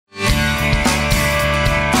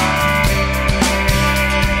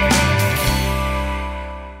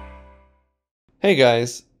Hey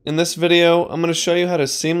guys, in this video I'm going to show you how to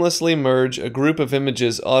seamlessly merge a group of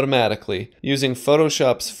images automatically using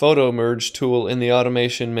Photoshop's Photomerge tool in the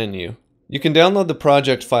automation menu. You can download the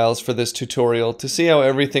project files for this tutorial to see how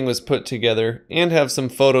everything was put together and have some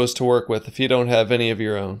photos to work with if you don't have any of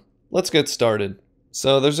your own. Let's get started.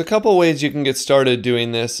 So there's a couple ways you can get started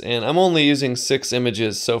doing this, and I'm only using 6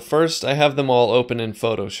 images, so first I have them all open in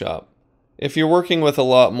Photoshop. If you're working with a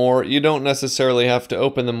lot more, you don't necessarily have to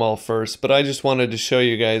open them all first, but I just wanted to show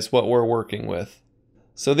you guys what we're working with.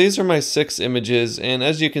 So these are my 6 images, and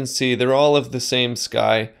as you can see, they're all of the same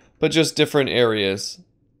sky, but just different areas.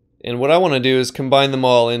 And what I want to do is combine them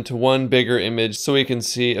all into one bigger image so we can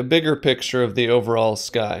see a bigger picture of the overall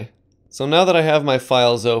sky. So now that I have my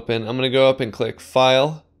files open, I'm going to go up and click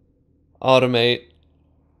File, Automate,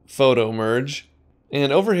 Photomerge.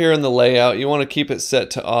 And over here in the layout, you want to keep it set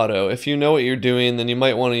to auto. If you know what you're doing, then you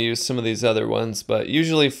might want to use some of these other ones, but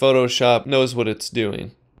usually Photoshop knows what it's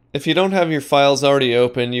doing. If you don't have your files already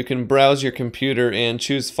open, you can browse your computer and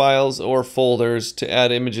choose files or folders to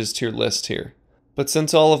add images to your list here. But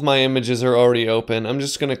since all of my images are already open, I'm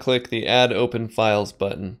just going to click the Add Open Files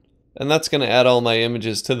button. And that's going to add all my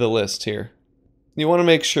images to the list here. You want to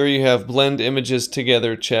make sure you have Blend Images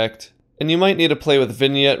Together checked. And you might need to play with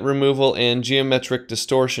vignette removal and geometric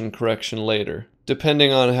distortion correction later,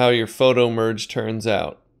 depending on how your photo merge turns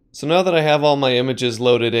out. So now that I have all my images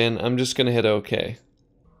loaded in, I'm just going to hit OK.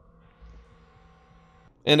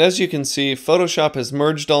 And as you can see, Photoshop has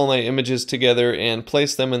merged all my images together and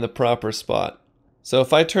placed them in the proper spot. So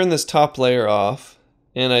if I turn this top layer off,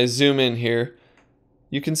 and I zoom in here,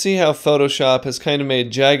 you can see how Photoshop has kind of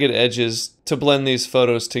made jagged edges to blend these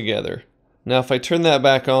photos together. Now if I turn that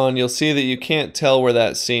back on, you'll see that you can't tell where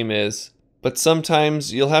that seam is, but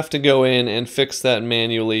sometimes you'll have to go in and fix that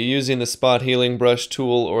manually using the spot healing brush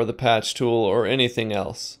tool or the patch tool or anything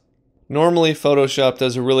else. Normally Photoshop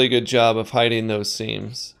does a really good job of hiding those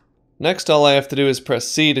seams. Next, all I have to do is press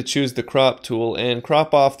C to choose the crop tool and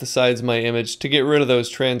crop off the sides of my image to get rid of those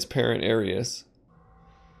transparent areas.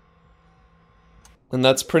 And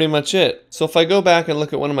that's pretty much it. So if I go back and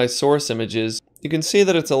look at one of my source images, you can see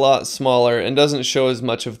that it's a lot smaller and doesn't show as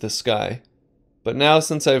much of the sky. But now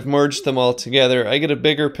since I've merged them all together, I get a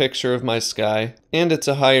bigger picture of my sky, and it's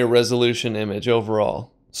a higher resolution image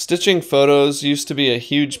overall. Stitching photos used to be a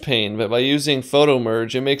huge pain, but by using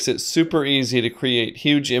Photomerge, it makes it super easy to create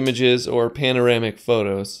huge images or panoramic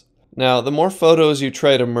photos. Now, the more photos you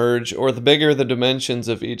try to merge, or the bigger the dimensions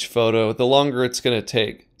of each photo, the longer it's going to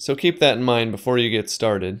take. So keep that in mind before you get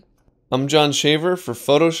started. I'm John Shaver for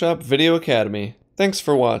Photoshop Video Academy. Thanks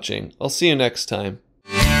for watching. I'll see you next time.